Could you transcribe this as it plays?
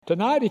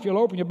tonight, if you'll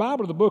open your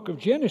Bible to the book of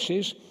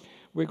Genesis,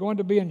 we're going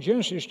to be in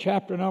Genesis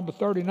chapter number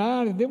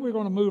 39, and then we're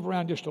going to move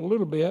around just a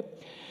little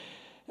bit.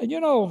 And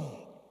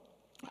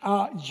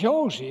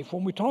Joseph,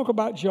 when we talk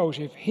about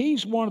Joseph,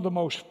 he's one of the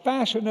most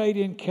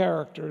fascinating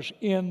characters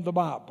in the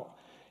Bible.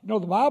 The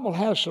Bible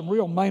has some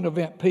real main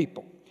event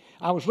people.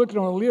 I was looking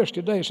on a list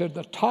today, it said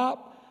the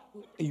top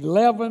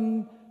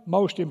 11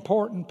 most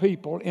important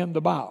people in the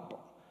Bible.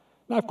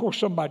 Now, of course,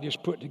 somebody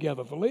just put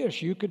together the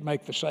list. You could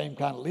make the same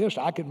kind of list.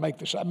 I could make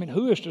the same. I mean,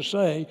 who is to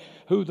say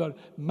who the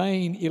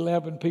main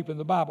 11 people in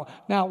the Bible?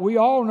 Now, we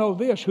all know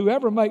this.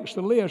 Whoever makes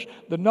the list,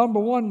 the number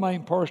one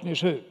main person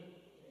is who?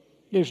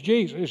 It's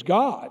Jesus. It's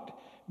God.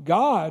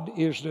 God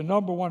is the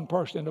number one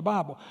person in the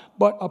Bible.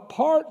 But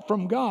apart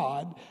from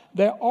God,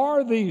 there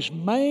are these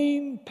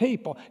main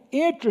people.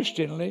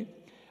 Interestingly,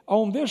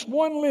 on this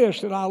one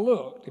list that I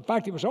looked, in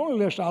fact, it was the only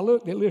list I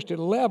looked that listed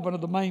 11 of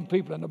the main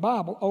people in the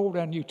Bible, Old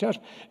and New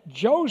Testament.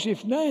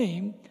 Joseph's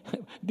name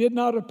did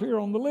not appear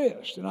on the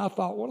list. And I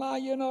thought, well,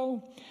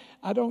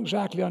 I don't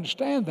exactly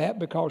understand that,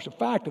 because the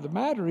fact of the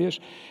matter is,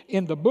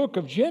 in the book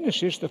of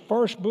Genesis, the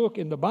first book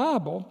in the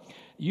Bible,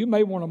 you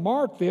may want to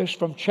mark this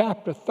from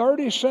chapter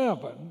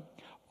 37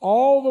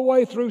 all the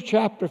way through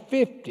chapter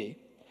 50,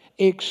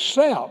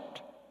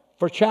 except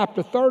for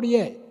chapter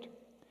 38.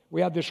 We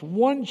have this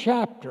one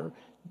chapter.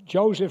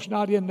 Joseph's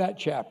not in that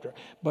chapter.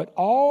 But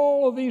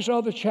all of these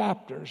other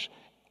chapters,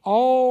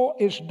 all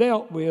it's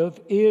dealt with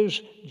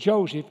is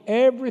Joseph.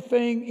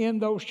 Everything in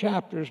those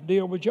chapters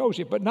deal with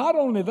Joseph. But not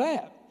only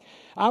that,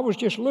 I was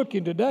just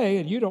looking today,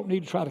 and you don't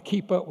need to try to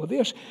keep up with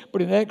this, but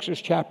in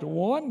Exodus chapter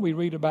 1, we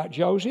read about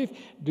Joseph,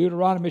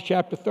 Deuteronomy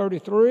chapter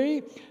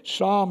 33,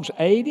 Psalms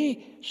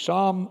 80,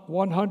 Psalm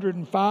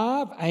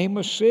 105,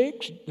 Amos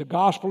 6, the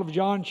Gospel of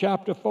John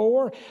chapter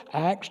 4,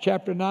 Acts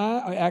chapter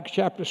 9, Acts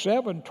chapter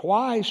 7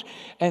 twice,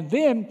 and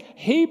then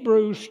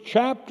Hebrews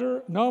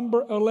chapter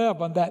number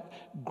 11, that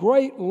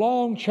great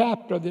long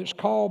chapter that's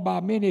called by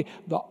many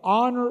the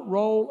honor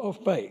roll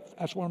of faith.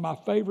 That's one of my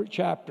favorite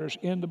chapters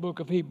in the book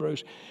of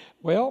Hebrews.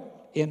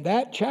 Well, in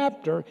that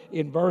chapter,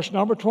 in verse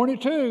number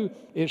 22,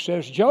 it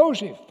says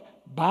Joseph,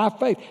 by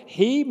faith,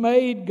 he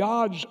made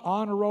God's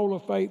honor roll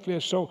of faith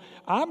list. So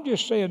I'm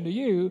just saying to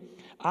you,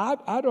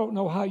 I don't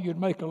know how you'd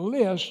make a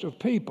list of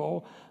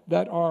people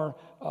that are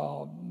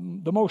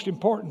the most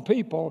important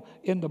people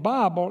in the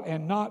Bible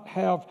and not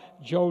have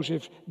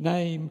Joseph's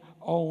name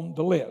on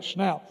the list.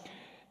 Now,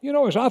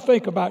 as I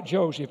think about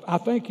Joseph, I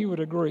think you would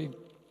agree,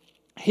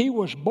 he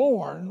was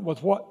born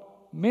with what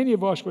many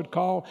of us would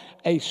call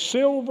a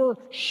silver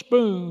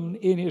spoon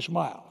in his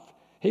mouth.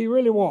 He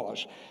really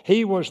was.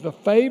 He was the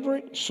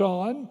favorite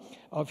son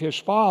of his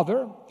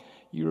father.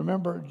 You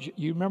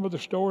remember the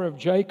story of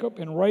Jacob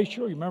and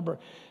Rachel. You remember,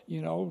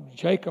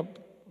 Jacob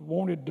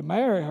wanted to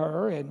marry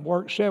her and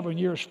worked 7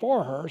 years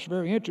for her. It's a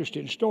very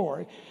interesting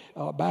story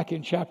back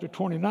in chapter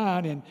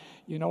 29. And,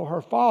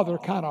 her father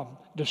kind of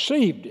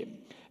deceived him.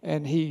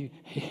 And he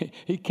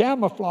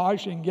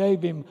camouflaged and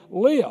gave him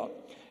Leah.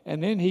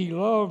 And then he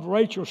loved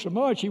Rachel so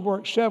much, he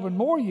worked 7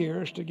 more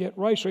years to get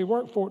Rachel. He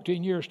worked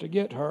 14 years to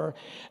get her.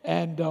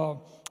 And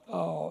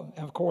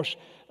of course,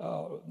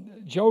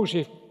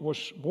 Joseph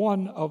was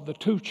one of the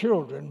 2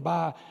 children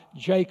by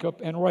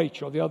Jacob and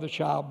Rachel, the other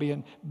child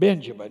being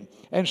Benjamin.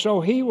 And so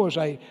he was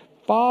a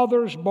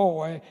father's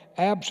boy,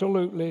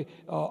 absolutely,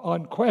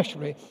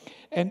 unquestionably.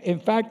 And in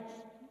fact,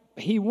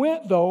 he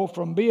went, though,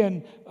 from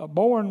being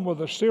born with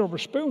a silver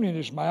spoon in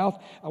his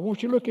mouth. I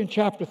want you to look in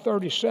chapter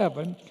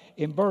 37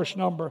 in verse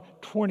number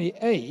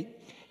 28.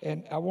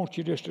 And I want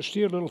you just to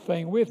see a little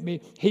thing with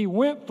me. He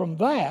went from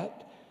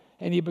that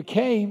and he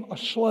became a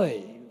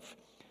slave.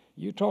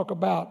 You talk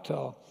about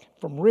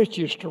from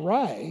riches to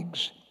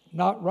rags,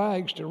 not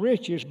rags to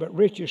riches, but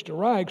riches to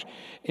rags.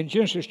 In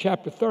Genesis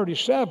chapter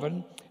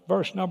 37,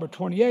 verse number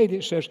 28,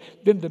 it says,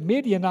 then the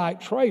Midianite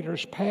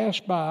traders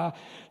passed by,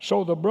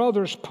 so the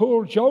brothers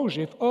pulled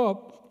Joseph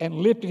up and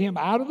lifted him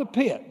out of the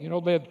pit.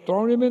 They had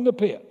thrown him in the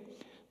pit.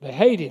 They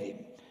hated him.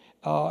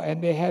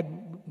 And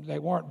they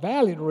weren't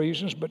valid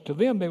reasons, but to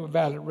them they were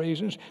valid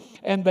reasons.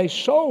 And they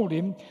sold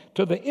him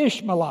to the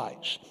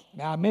Ishmaelites.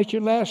 Now, I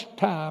mentioned last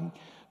time,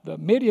 the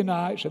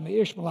Midianites and the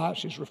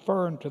Ishmaelites is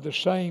referring to the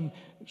same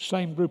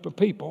group of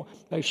people.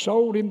 They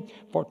sold him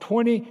for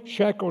 20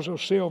 shekels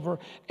of silver,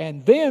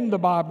 and then the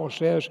Bible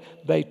says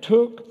they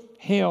took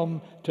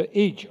him to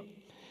Egypt.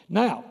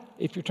 Now,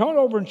 if you turn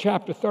over in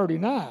chapter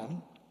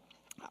 39,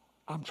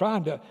 I'm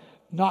trying to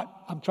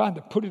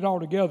put it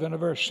all together in a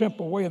very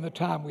simple way in the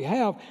time we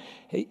have.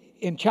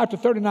 In chapter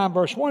 39,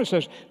 verse 1, it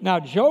says, now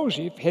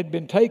Joseph had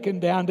been taken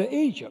down to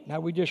Egypt. Now,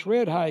 we just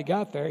read how he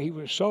got there. He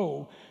was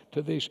sold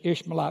to these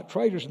Ishmaelite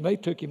traders, and they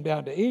took him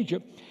down to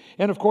Egypt.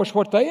 And, of course,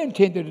 what they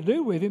intended to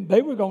do with him,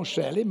 they were going to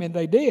sell him, and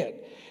they did.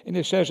 And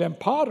it says, and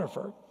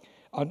Potiphar,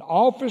 an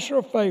officer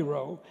of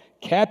Pharaoh,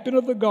 captain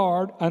of the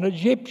guard, an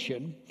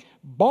Egyptian,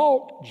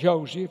 bought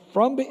Joseph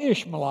from the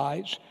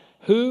Ishmaelites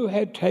who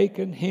had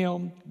taken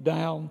him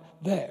down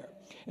there.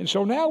 And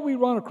so now we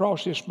run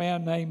across this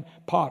man named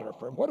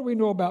Potiphar. And what do we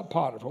know about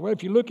Potiphar? Well,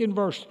 if you look in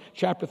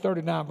chapter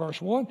 39, verse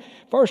 1,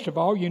 first of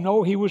all, you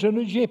know he was an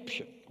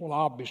Egyptian. Well,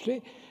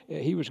 obviously,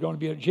 he was going to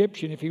be an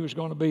Egyptian if he was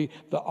going to be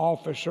the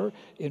officer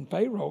in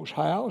Pharaoh's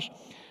house.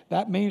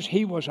 That means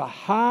he was a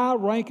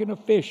high-ranking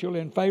official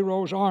in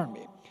Pharaoh's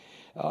army.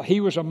 He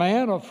was a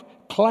man of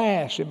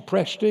class and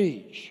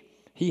prestige.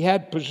 He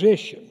had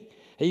position.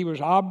 He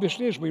was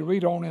obviously, as we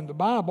read on in the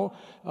Bible,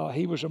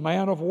 he was a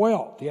man of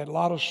wealth. He had a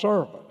lot of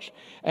servants.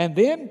 And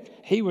then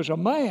he was a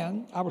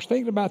man, I was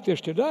thinking about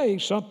this today,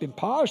 something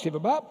positive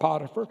about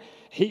Potiphar.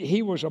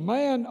 He was a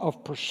man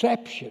of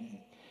perception.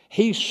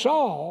 He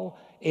saw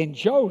in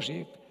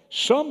Joseph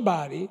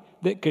somebody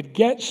that could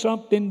get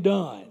something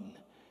done.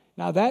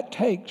 Now that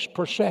takes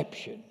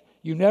perception.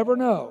 You never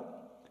know.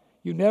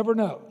 You never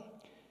know.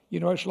 You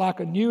know, it's like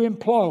a new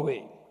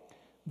employee.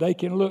 They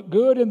can look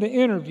good in the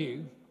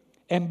interview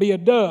and be a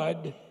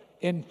dud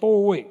in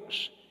 4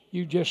 weeks.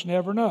 You just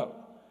never know.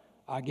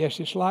 I guess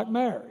it's like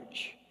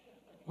marriage.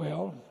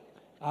 Well,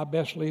 I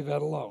best leave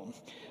that alone.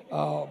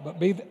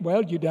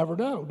 Well, you never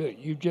know, do you?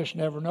 You just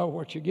never know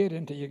what you get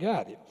until you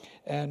got it.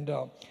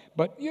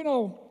 But you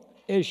know,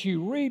 as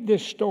you read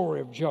this story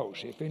of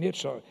Joseph, and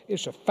it's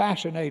a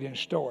fascinating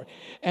story,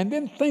 and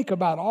then think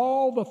about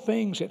all the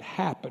things that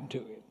happened to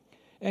him.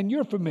 And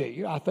you're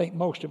familiar, I think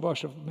most of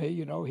us are familiar,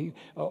 you know,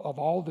 of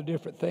all the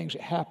different things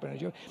that happened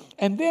to Joseph.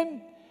 And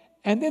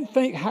then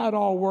think how it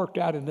all worked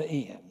out in the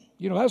end.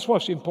 You know, that's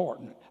what's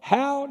important.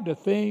 How do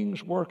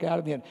things work out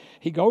in the end?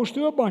 He goes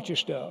through a bunch of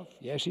stuff.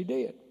 Yes, he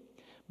did.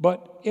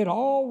 But it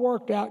all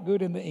worked out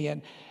good in the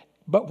end.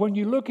 But when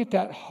you look at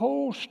that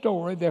whole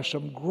story, there's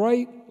some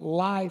great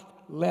life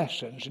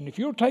lessons. And if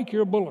you'll take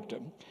your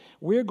bulletin,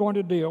 we're going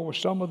to deal with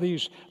some of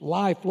these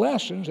life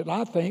lessons that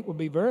I think will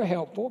be very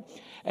helpful.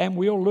 And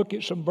we'll look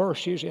at some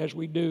verses as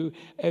we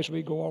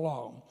go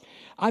along.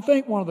 I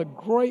think one of the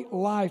great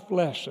life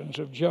lessons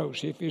of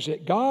Joseph is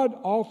that God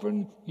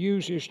often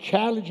uses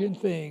challenging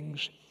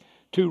things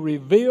to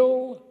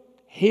reveal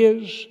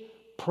His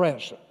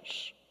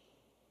presence.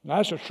 Now,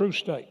 that's a true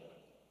statement.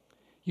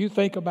 You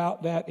think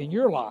about that in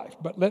your life,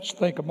 but let's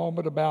think a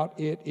moment about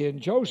it in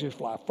Joseph's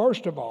life.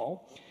 First of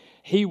all,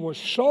 he was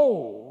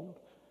sold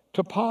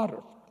to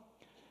Potiphar.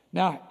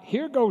 Now,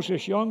 here goes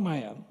this young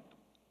man.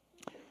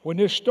 When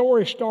this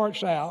story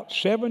starts out,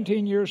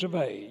 17 years of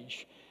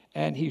age,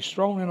 and he's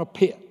thrown in a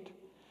pit.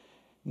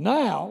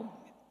 Now,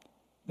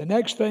 the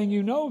next thing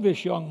you know,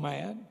 this young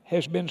man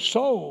has been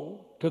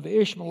sold to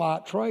the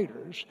Ishmaelite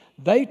traders.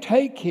 They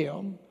take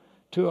him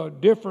to a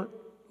different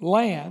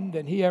land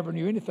than he ever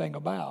knew anything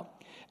about,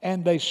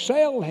 and they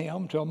sell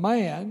him to a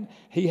man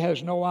he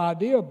has no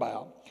idea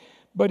about.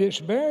 But it's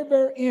very,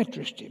 very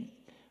interesting.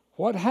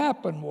 What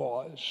happened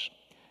was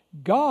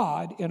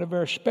God, in a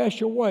very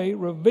special way,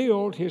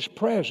 revealed His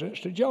presence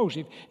to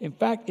Joseph. In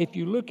fact, if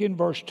you look in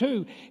verse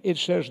 2, it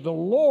says, the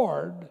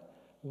Lord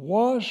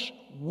was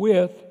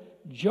with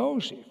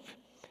Joseph.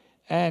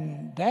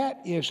 And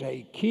that is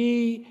a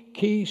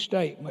key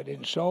statement.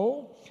 And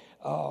so,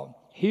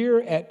 here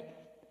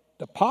at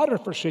the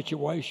Potiphar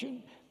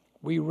situation,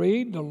 we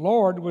read the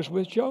Lord was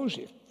with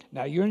Joseph.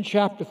 Now, you're in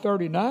chapter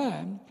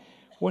 39,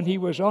 when he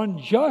was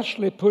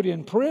unjustly put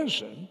in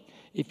prison.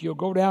 If you'll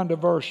go down to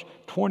verse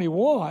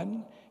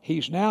 21,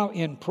 he's now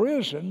in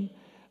prison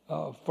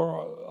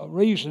for a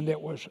reason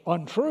that was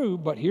untrue,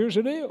 but here's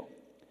the deal.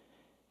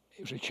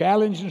 It was a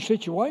challenging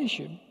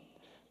situation,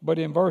 but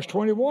in verse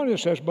 21 it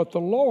says, but the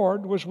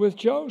Lord was with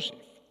Joseph.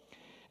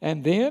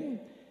 And then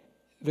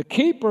the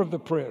keeper of the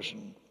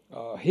prison,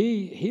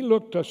 he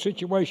looked the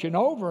situation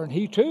over, and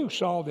he too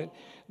saw that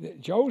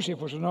Joseph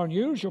was an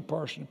unusual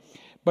person.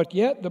 But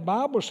yet the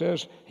Bible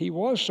says he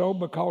was so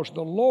because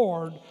the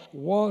Lord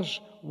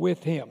was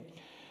with him.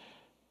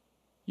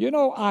 You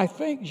know, I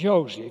think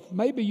Joseph,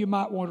 maybe you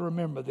might want to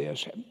remember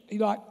this,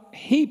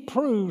 he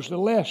proves the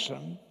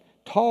lesson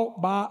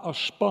taught by a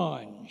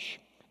sponge.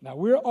 Now,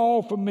 we're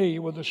all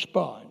familiar with a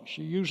sponge.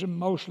 You use them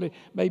mostly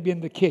maybe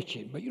in the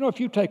kitchen. But you know, if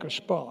you take a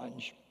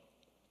sponge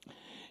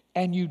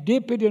and you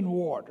dip it in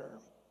water,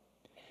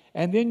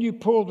 and then you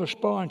pull the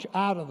sponge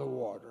out of the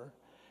water,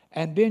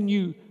 and then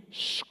you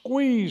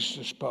squeeze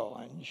the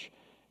sponge,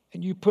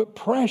 and you put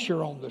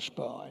pressure on the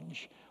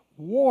sponge,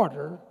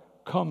 water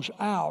comes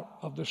out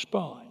of the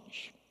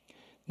sponge.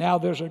 Now,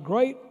 there's a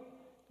great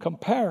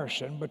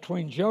comparison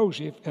between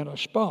Joseph and a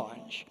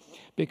sponge,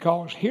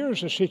 because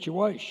here's the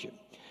situation.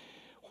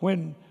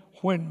 When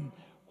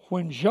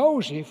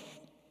Joseph,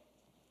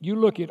 you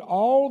look at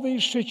all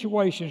these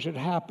situations that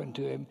happened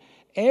to him,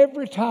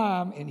 every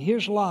time in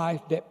his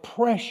life that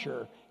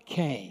pressure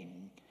came,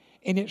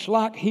 and it's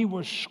like he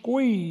was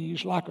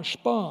squeezed like a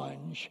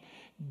sponge,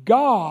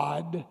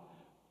 God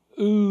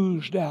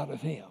oozed out of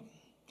him.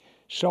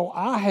 So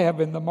I have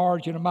in the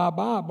margin of my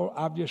Bible,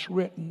 I've just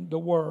written the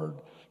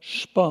word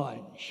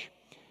sponge.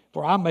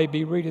 For I may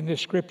be reading this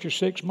scripture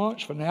 6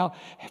 months from now,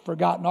 have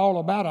forgotten all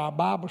about our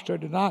Bible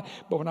study tonight,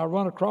 but when I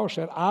run across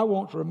that, I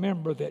want to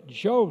remember that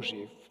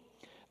Joseph,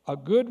 a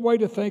good way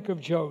to think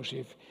of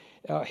Joseph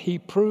He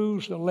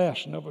proves the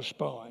lesson of a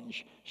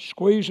sponge.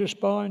 Squeeze a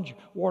sponge,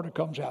 water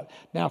comes out.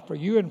 Now, for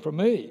you and for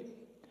me,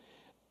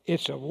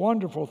 it's a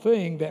wonderful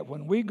thing that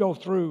when we go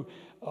through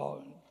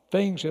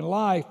things in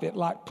life that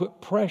like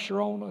put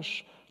pressure on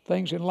us,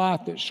 things in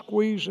life that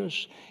squeeze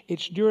us,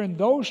 it's during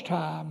those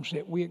times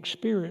that we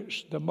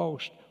experience the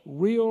most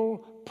real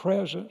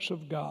presence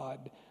of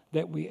God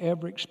that we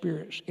ever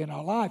experience in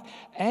our life.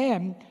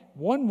 And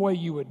one way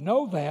you would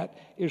know that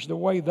is the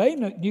way they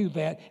knew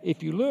that.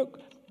 If you look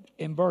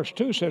in verse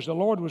 2, it says the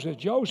Lord was with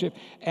Joseph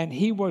and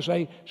he was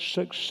a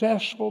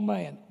successful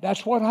man.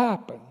 That's what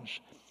happens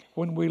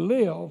when we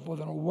live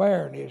with an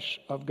awareness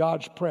of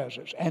God's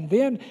presence. And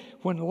then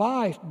when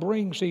life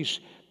brings these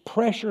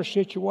pressure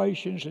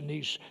situations and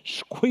these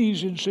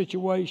squeezing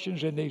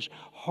situations and these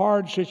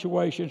hard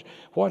situations,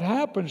 what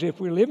happens if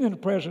we live in the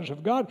presence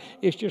of God,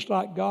 it's just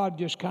like God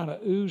just kind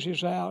of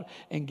oozes out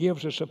and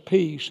gives us a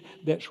peace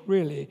that's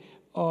really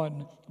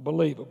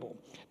unbelievable.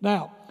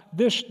 Now,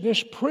 this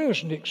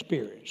prison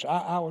experience,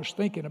 I was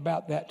thinking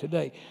about that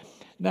today.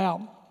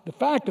 Now, the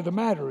fact of the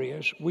matter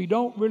is, we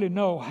don't really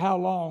know how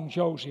long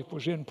Joseph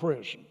was in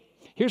prison.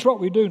 Here's what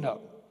we do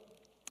know.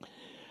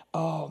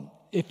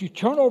 If you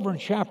turn over in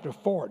chapter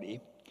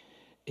 40,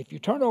 and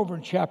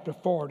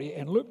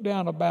look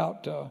down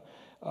about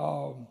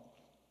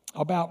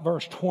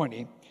verse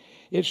 20,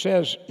 it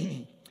says,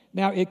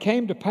 Now it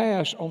came to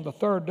pass on the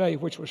third day,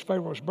 which was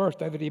Pharaoh's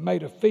birthday, that he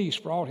made a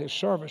feast for all his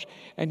servants,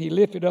 and he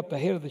lifted up the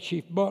head of the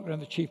chief butler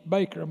and the chief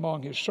baker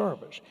among his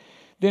servants.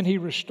 Then he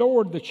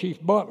restored the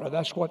chief butler.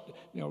 That's what,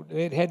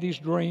 they had these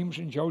dreams,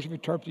 and Joseph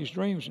interpreted these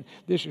dreams, and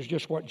this is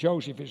just what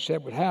Joseph had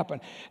said would happen.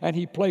 And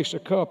he placed a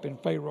cup in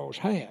Pharaoh's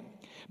hand.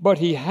 But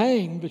he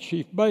hanged the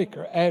chief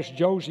baker as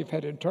Joseph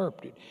had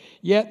interpreted.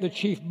 Yet the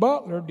chief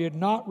butler did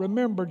not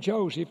remember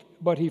Joseph,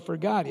 but he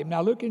forgot him.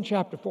 Now look in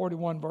chapter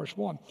 41, verse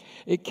 1.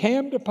 It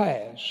came to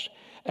pass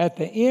at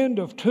the end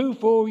of 2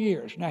 full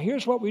years. Now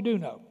here's what we do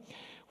know.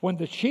 When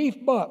the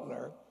chief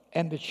butler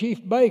and the chief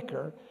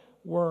baker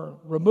were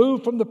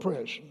removed from the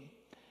prison,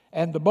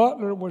 and the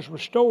butler was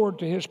restored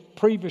to his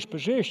previous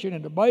position,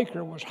 and the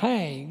baker was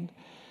hanged,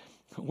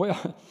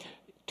 well,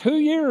 2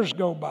 years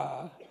go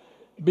by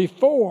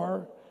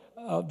before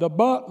the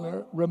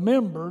butler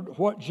remembered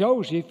what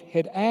Joseph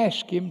had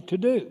asked him to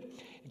do.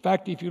 In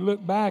fact, if you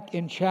look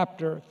in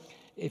chapter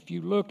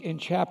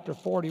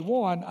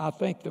 41, I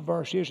think the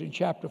verse is in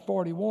chapter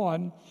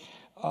 41.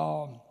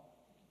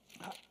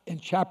 In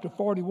chapter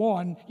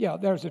 41,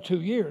 there's the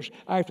 2 years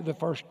after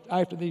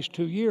these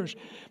 2 years.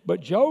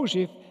 But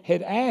Joseph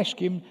had asked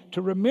him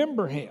to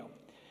remember him.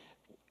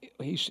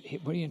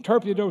 When he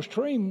interpreted those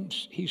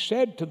dreams, he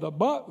said to the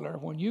butler,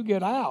 when you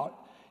get out,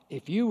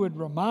 if you would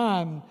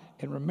remind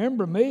and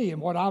remember me and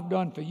what I've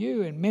done for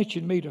you and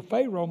mention me to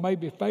Pharaoh,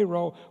 maybe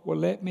Pharaoh will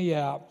let me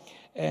out.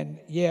 And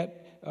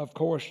yet, of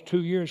course,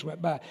 2 years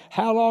went by.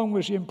 How long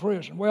was he in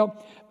prison?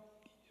 Well,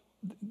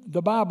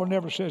 the Bible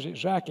never says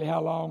exactly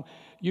how long.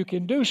 You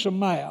can do some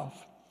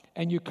math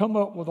and you come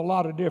up with a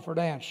lot of different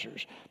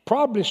answers.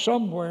 Probably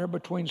somewhere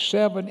between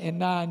 7 and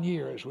 9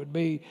 years would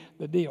be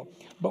the deal.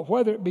 But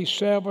whether it be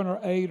 7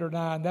 or 8 or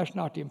 9, that's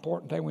not the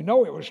important thing. We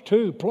know it was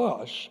 2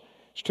 plus.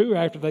 It's 2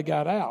 after they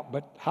got out,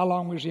 but how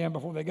long was he in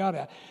before they got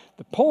out?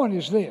 The point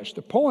is this.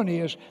 The point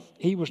is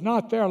he was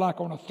not there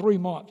like on a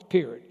 3-month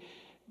period.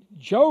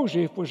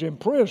 Joseph was in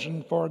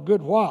prison for a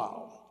good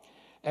while.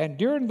 And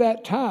during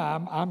that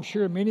time, I'm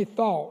sure many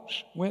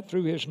thoughts went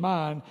through his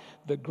mind.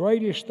 The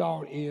greatest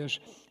thought is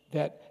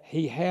that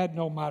he had,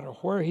 no matter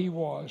where he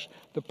was,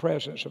 the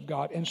presence of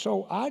God. And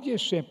so I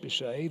just simply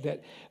say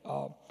that,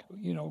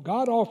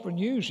 God often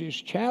uses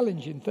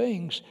challenging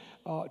things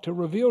to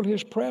reveal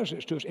his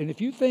presence to us. And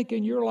if you think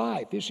in your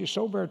life, this is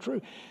so very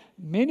true,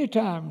 many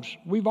times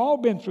we've all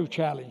been through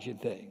challenging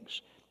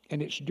things.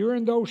 And it's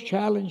during those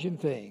challenging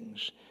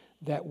things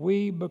that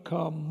we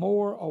become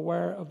more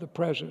aware of the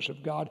presence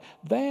of God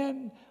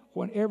than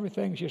when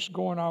everything's just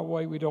going our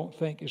way, we don't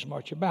think as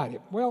much about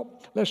it.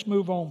 Well, let's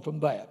move on from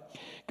that.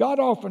 God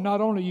often not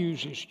only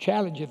uses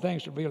challenging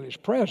things to reveal his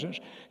presence,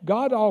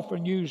 God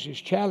often uses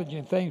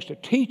challenging things to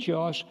teach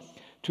us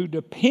to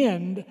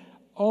depend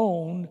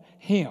on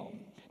him.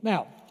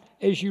 Now,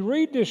 as you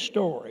read this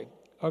story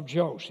of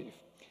Joseph,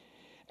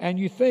 and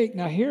you think,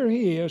 now here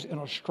he is in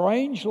a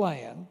strange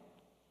land.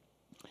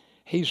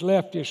 He's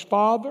left his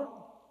father,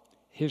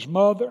 his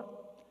mother,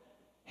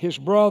 his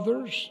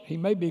brothers. He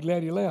may be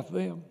glad he left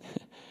them.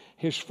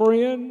 His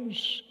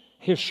friends,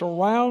 his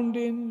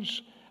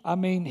surroundings. I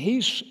mean,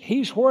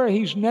 he's where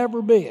he's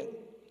never been.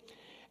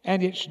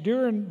 And it's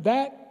during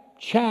that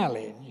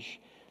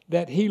challenge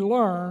that he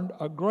learned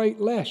a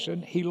great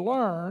lesson. He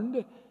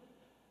learned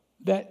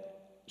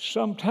that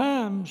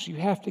sometimes you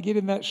have to get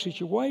in that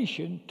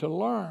situation to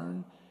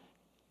learn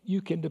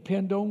you can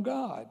depend on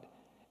God.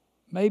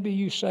 Maybe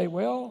you say,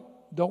 well,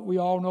 don't we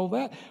all know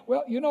that?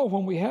 Well,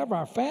 when we have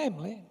our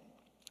family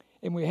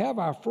and we have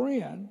our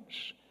friends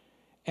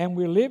and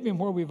we're living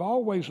where we've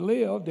always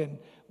lived, and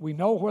we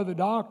know where the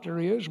doctor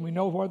is, we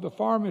know where the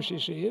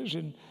pharmacist is,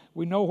 and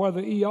we know where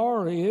the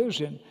ER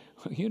is, and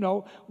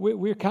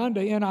we're kind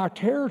of in our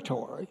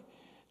territory.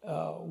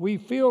 we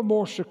feel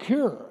more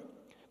secure.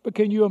 But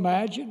can you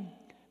imagine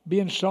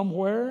being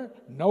somewhere,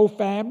 no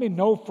family,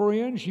 no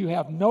friends, you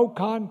have no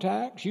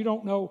contacts, you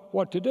don't know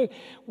what to do?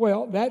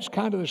 Well, that's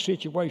kind of the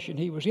situation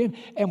he was in.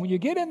 And when you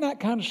get in that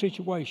kind of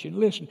situation,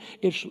 listen,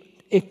 if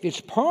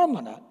it's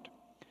permanent,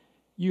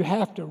 you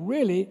have to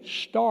really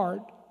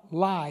start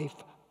life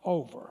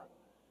over.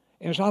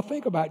 And as I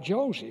think about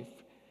Joseph,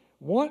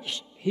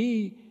 once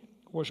he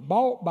was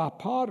bought by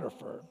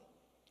Potiphar,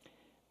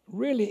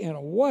 really in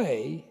a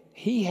way,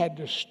 he had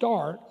to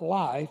start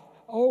life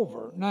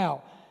over.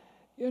 Now,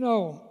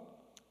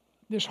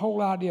 this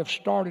whole idea of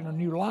starting a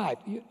new life,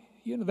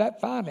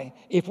 that finally,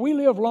 if we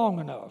live long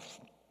enough,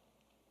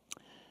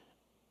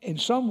 in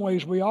some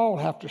ways we all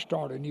have to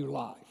start a new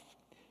life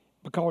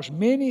because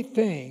many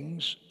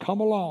things come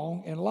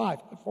along in life.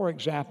 For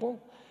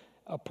example,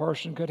 a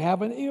person could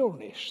have an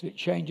illness that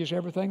changes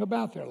everything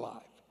about their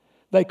life.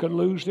 They could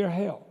lose their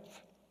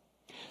health.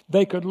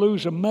 They could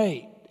lose a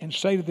mate and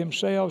say to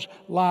themselves,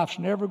 life's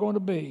never going to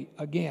be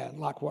again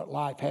like what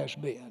life has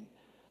been.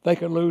 They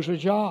could lose a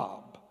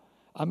job.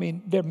 I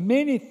mean, there are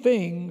many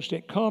things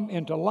that come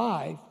into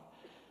life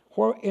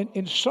where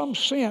in some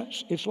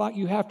sense it's like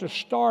you have to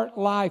start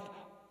life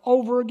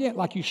over again,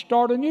 like you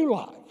start a new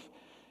life.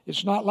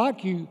 It's not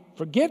like you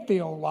forget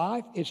the old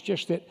life. It's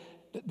just that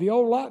the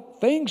old life,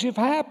 things have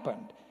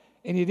happened,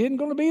 and it isn't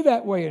going to be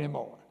that way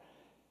anymore.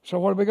 So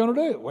what are we going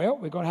to do? Well,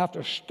 we're going to have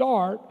to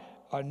start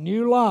a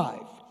new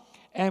life.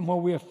 And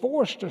when we're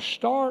forced to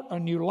start a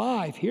new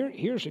life,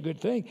 here's a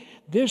good thing.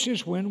 This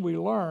is when we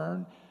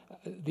learn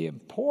the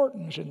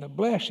importance and the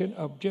blessing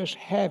of just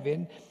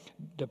having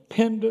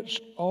dependence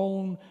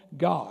on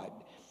God.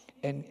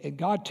 And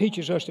God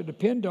teaches us to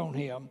depend on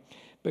Him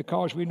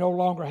because we no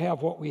longer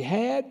have what we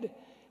had.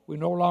 We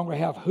no longer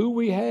have who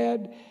we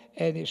had.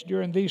 And it's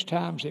during these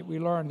times that we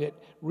learn that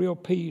real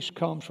peace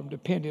comes from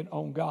depending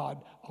on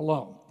God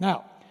alone.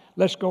 Now,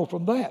 let's go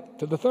from that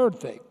to the third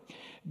thing.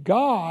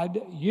 God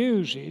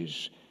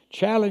uses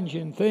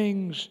challenging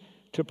things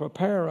to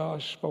prepare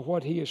us for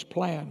what He has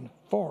planned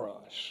for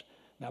us.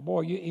 Now,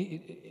 boy,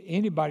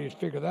 anybody would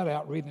figure that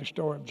out reading the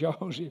story of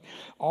Joseph.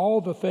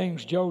 All the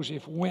things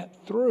Joseph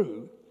went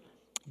through,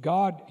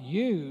 God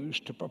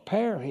used to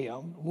prepare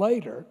him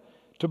later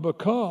to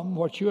become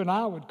what you and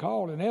I would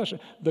call, in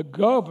essence, the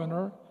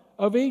governor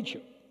of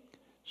Egypt.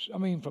 I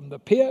mean, from the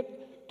pit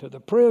to the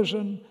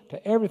prison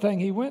to everything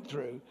he went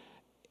through,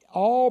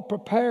 all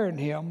preparing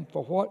him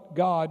for what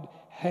God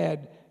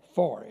had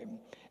for him.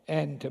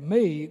 And to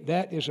me,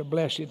 that is a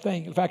blessed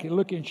thing. In fact, you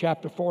look in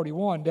chapter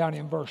 41, down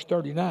in verse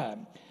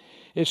 39.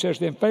 It says,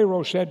 Then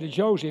Pharaoh said to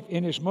Joseph,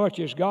 Inasmuch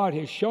as God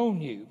has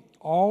shown you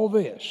all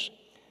this,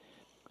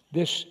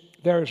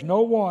 there is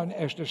no one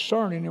as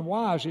discerning and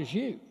wise as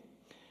you.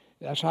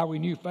 That's how we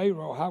knew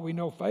Pharaoh, how we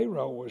know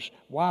Pharaoh was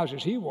wise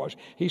as he was.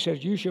 He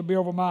says, You shall be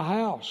over my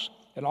house,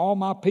 and all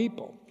my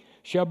people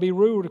shall be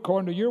ruled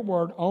according to your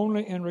word.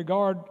 Only in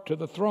regard to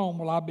the throne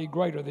will I be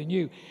greater than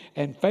you.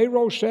 And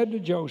Pharaoh said to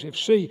Joseph,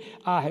 See,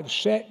 I have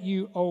set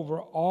you over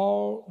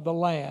all the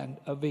land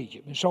of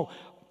Egypt. And so,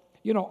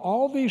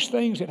 all these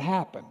things that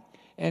happen.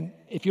 And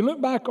if you look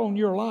back on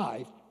your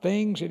life,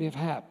 things that have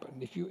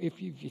happened,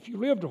 if you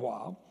lived a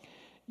while,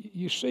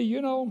 you see,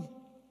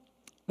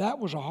 that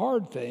was a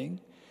hard thing,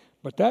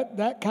 but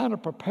that kind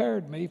of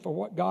prepared me for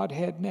what God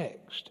had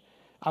next.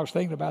 I was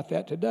thinking about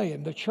that today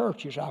in the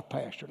churches I've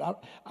pastored.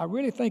 I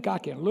really think I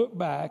can look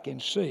back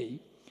and see,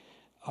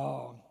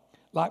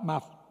 like my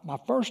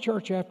first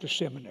church after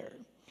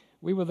seminary.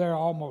 We were there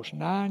almost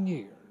 9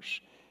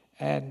 years,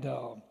 and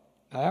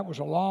that was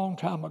a long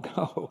time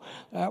ago.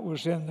 That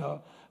was in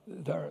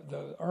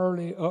the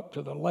early up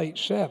to the late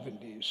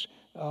 70s,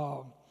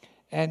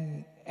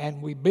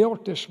 and we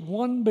built this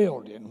one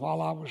building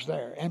while I was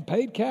there, and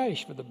paid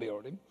cash for the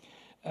building.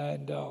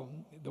 And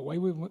the way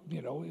we,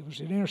 it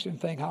was an interesting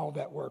thing how all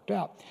that worked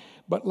out.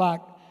 But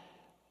like,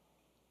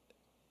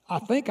 I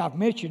think I've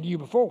mentioned to you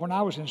before, when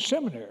I was in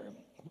seminary,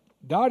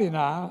 Dottie and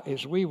I,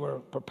 as we were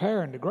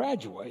preparing to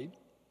graduate,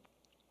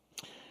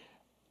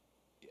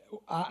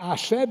 I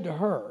said to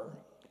her,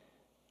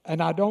 and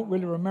I don't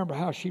really remember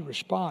how she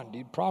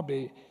responded,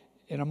 probably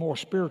in a more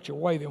spiritual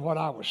way than what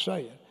I was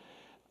saying.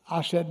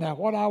 I said, now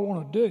what I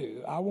want to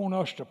do, I want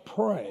us to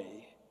pray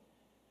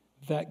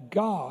that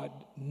God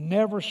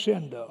never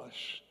send us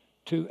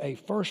to a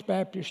First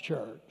Baptist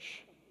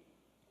church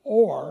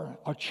or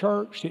a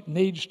church that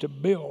needs to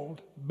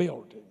build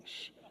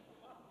buildings.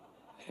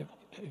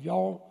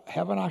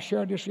 Haven't I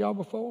shared this with y'all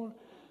before?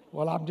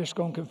 Well, I'm just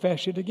going to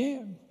confess it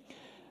again.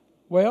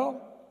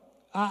 Well,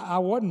 I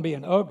wasn't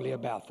being ugly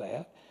about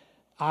that.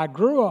 I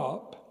grew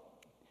up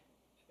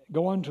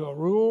going to a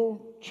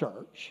rural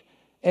church,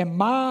 and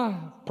my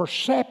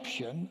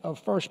perception of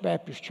First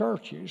Baptist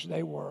churches,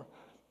 they were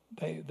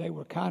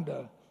kind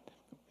of,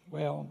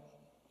 well,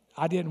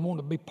 I didn't want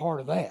to be part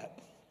of that.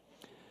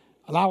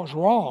 And I was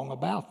wrong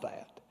about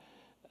that.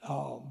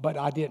 But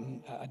I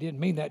didn't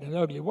mean that in an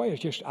ugly way.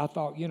 It's just I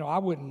thought, I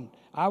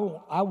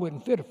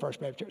wouldn't fit a First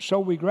Baptist church. So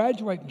we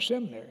graduated from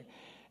seminary,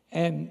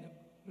 and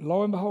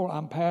lo and behold,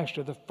 I'm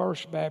pastor of the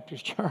First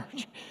Baptist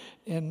Church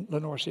in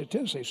Lenoir City,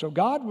 Tennessee. So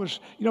God was,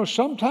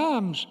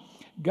 sometimes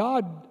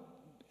God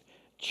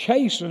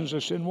chastens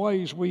us in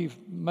ways we've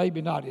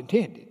maybe not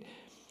intended.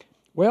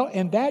 Well,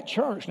 in that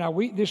church, now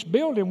this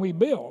building we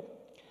built,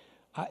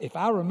 if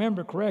I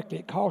remember correctly,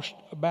 it cost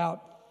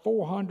about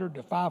 $400,000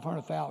 to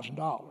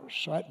 $500,000.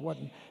 So that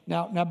wasn't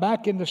now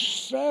back in the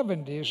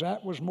 70s,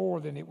 that was more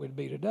than it would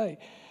be today.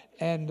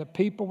 And the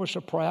people were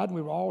so proud, and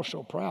we were all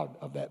so proud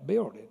of that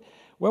building.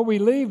 Well, we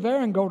leave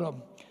there and go to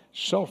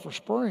Sulphur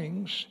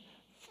Springs,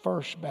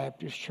 First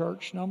Baptist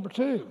Church number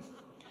 2.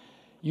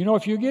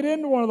 If you get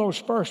into one of those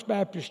First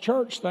Baptist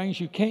Church things,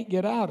 you can't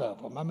get out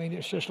of them. I mean,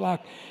 it's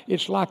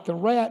like the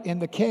rat in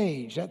the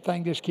cage. That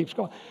thing just keeps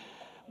going.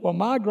 Well,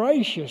 my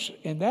gracious,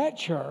 in that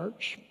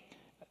church,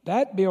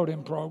 that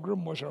building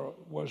program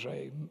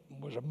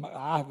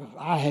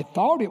I had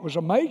thought it was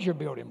a major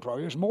building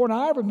program. It was more than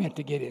I ever meant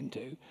to get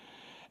into.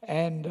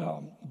 And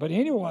but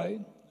anyway,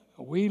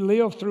 we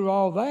lived through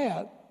all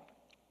that,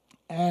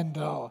 and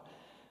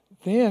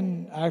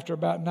then after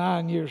about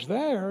 9 years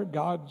there,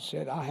 God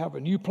said, I have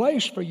a new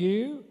place for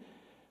you,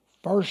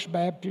 First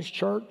Baptist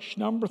Church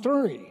number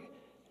 3,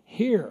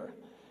 here.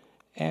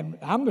 And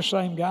I'm the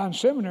same guy in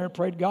seminary,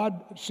 prayed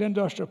God send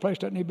us to a place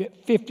that need to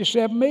be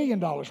 $57 million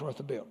worth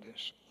of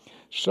buildings.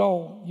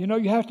 So,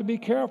 you have to be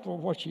careful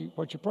of what you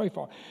pray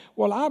for.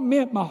 Well, I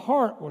meant my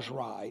heart was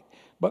right,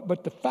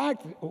 but the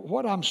fact,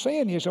 what I'm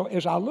saying is,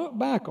 as I look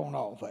back on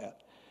all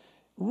that,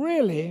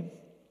 really,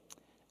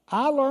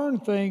 I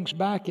learned things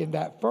back in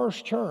that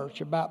first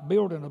church about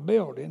building a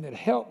building that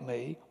helped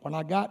me when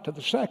I got to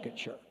the second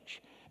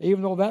church.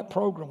 Even though that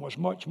program was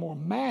much more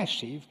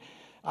massive,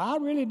 I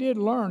really did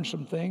learn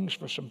some things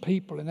for some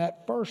people in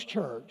that first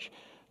church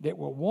that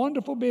were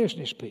wonderful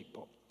business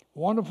people,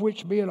 one of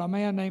which being a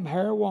man named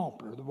Harry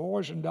Wampler. The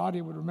boys and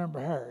Dottie would remember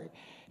Harry.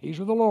 He's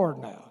with the Lord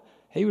now.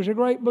 He was a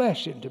great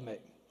blessing to me.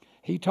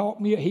 He taught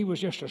me, he was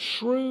just a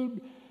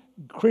shrewd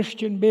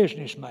Christian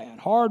businessman,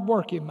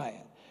 hard-working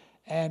man.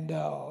 And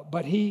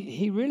but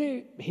he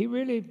really,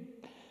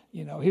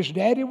 his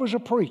daddy was a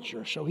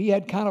preacher, so he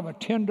had kind of a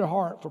tender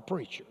heart for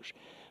preachers.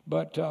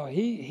 But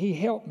he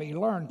helped me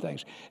learn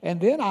things.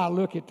 And then I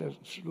look at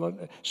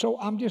so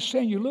I'm just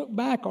saying, you look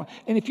back on,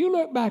 and if you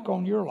look back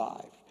on your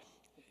life,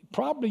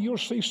 probably you'll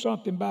see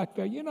something back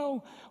there.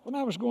 When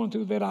I was going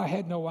through that, I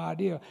had no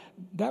idea.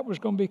 That was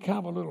going to be kind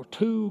of a little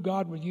tool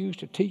God would use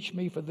to teach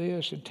me for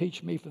this, and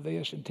teach me for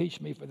this, and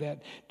teach me for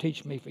that,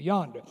 teach me for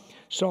yonder.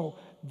 So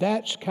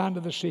that's kind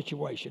of the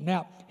situation.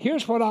 Now,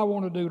 here's what I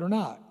want to do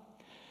tonight.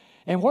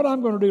 And what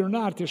I'm going to do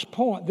tonight at this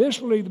point, this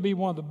will either be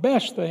one of the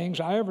best things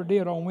I ever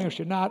did on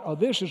Wednesday night, or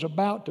this is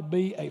about to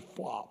be a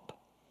flop.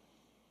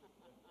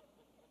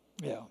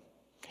 Yeah.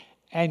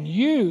 And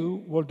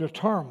you will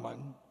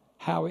determine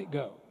how it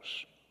goes.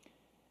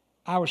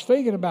 I was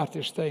thinking about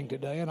this thing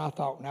today, and I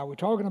thought, now we're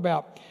talking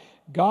about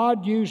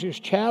God uses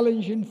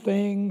challenging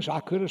things. I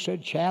could have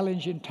said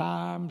challenging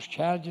times,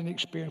 challenging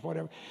experience,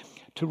 whatever,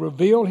 to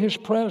reveal His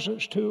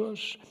presence to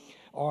us,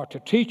 or to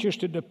teach us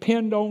to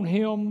depend on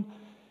Him.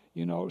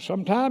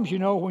 Sometimes,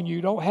 when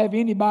you don't have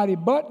anybody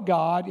but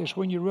God is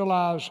when you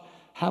realize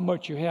how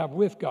much you have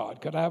with God.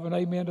 Could I have an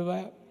amen to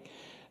that?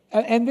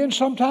 And then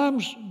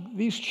sometimes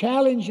these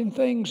challenging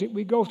things that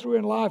we go through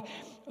in life,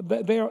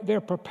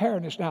 they're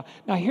preparing us. Now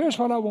here's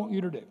what I want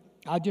you to do.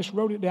 I just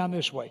wrote it down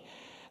this way.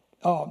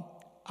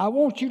 I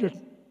want you to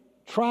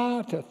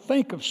try to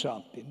think of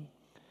something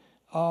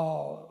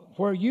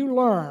where you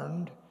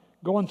learned,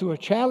 going through a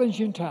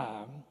challenging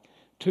time,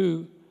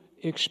 to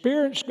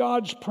experience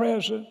God's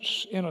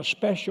presence in a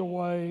special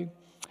way,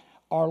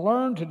 or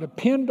learn to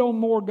depend on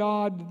more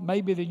God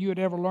maybe than you had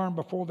ever learned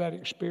before that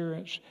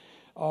experience,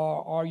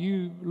 or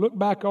you look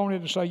back on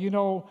it and say,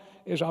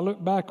 as I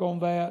look back on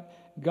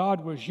that,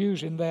 God was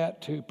using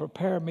that to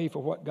prepare me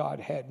for what God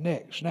had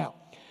next. Now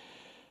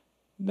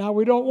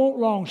we don't want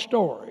long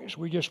stories.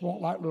 We just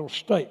want like little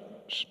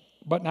statements.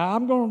 But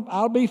now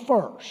I'll be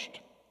first,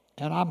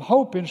 and I'm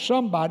hoping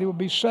somebody will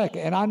be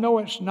second. And I know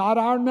it's not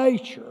our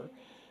nature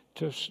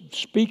to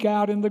speak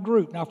out in the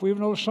group. Now, if we have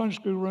another Sunday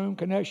school room,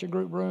 connection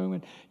group room,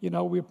 and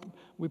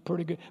we're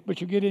pretty good. But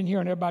you get in here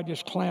and everybody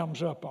just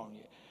clams up on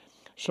you.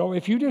 So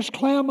if you just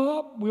clam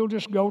up, we'll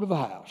just go to the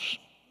house.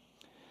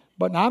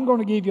 But now I'm going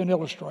to give you an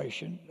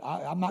illustration.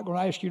 I'm not going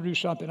to ask you to do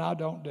something I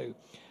don't do.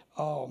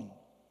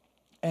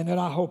 And then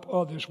I hope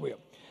others will.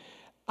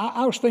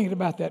 I was thinking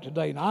about that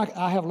today, and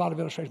I have a lot of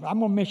illustrations, but I'm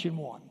going to mention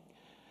one.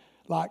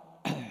 Like,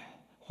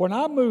 when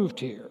I moved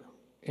here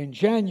in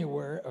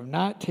January of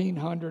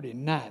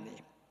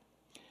 1990,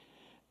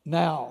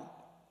 now,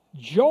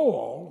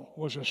 Joel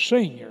was a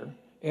senior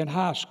in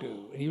high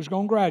school, and he was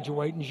going to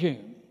graduate in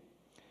June.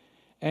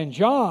 And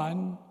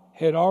John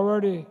had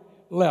already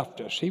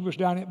left us. He was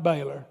down at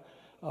Baylor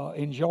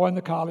enjoying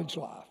the college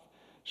life.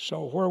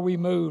 So where we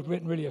moved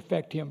didn't really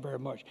affect him very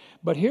much.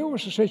 But here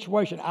was the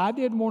situation. I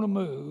didn't want to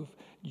move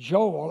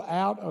Joel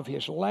out of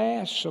his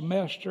last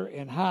semester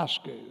in high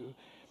school.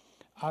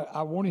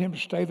 I wanted him to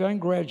stay there and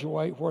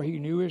graduate where he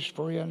knew his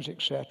friends,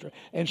 etc.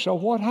 And so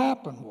what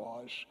happened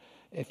was,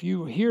 If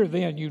you were here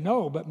then, you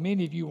know, but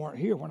many of you weren't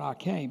here when I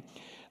came.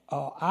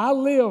 I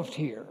lived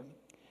here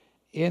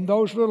in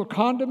those little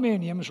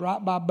condominiums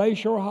right by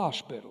Bayshore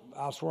Hospital.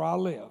 That's where I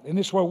lived. And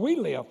this is where we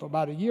lived for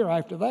about a year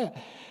after that.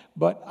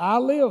 But I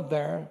lived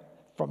there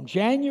from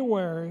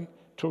January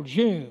till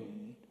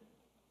June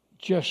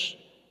just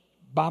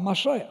by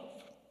myself.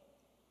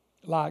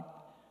 Like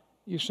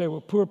you say,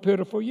 well, poor,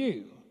 pitiful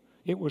you.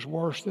 It was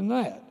worse than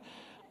that.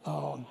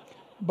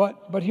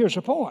 But here's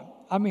the point.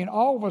 I mean,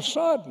 all of a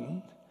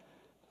sudden,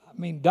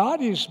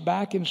 Dottie's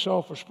back in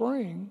Sulphur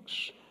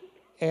Springs,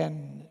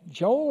 and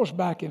Joel's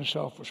back in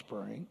Sulphur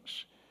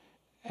Springs,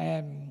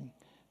 and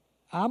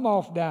I'm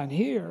off down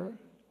here,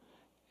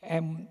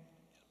 and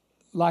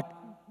like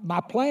my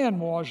plan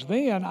was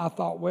then, I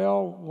thought,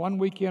 well, one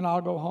weekend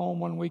I'll go home,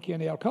 one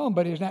weekend he'll come.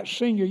 But in that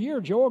senior year,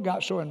 Joel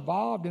got so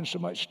involved in so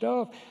much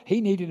stuff, he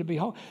needed to be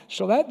home.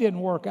 So that didn't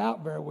work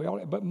out very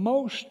well. But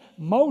most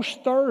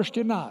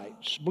Thursday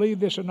nights, believe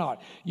this or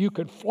not, you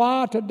could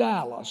fly to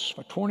Dallas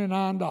for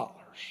 $29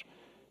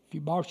 if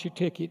you bought your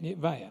ticket in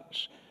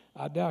advance.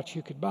 I doubt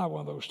you could buy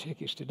one of those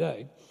tickets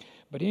today.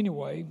 But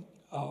anyway,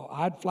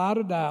 I'd fly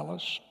to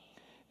Dallas,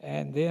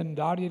 and then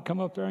Dottie would come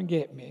up there and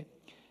get me.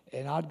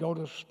 And I'd go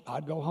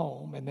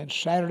home, and then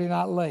Saturday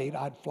night late,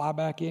 I'd fly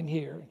back in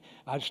here.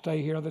 I'd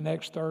stay here the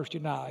next Thursday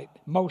night,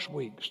 most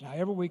weeks. Now,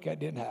 every week that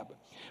didn't happen.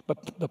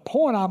 But the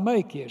point I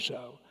make is,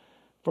 though,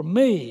 for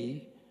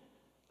me,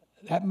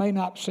 that may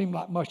not seem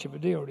like much of a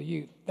deal to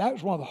you. That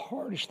was one of the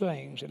hardest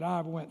things that I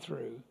ever went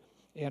through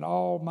in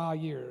all my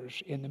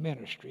years in the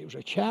ministry. It was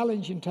a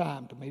challenging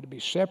time for me to be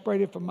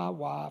separated from my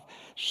wife,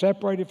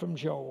 separated from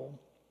Joel.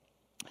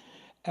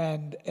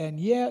 And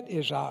yet,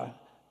 as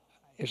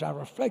I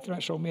reflected on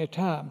it so many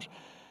times,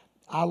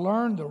 I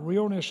learned the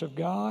realness of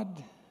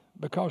God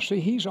because,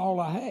 see, He's all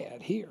I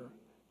had here.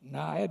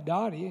 Now, I had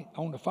Dottie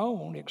on the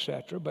phone,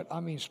 etc., but,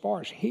 as far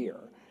as here,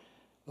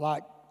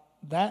 like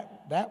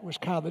that was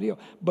kind of the deal.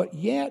 But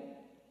yet,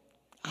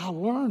 I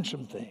learned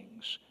some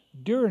things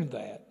during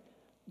that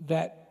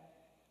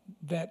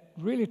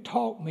really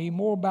taught me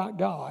more about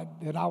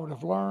God than I would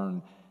have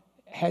learned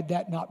had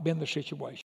that not been the situation.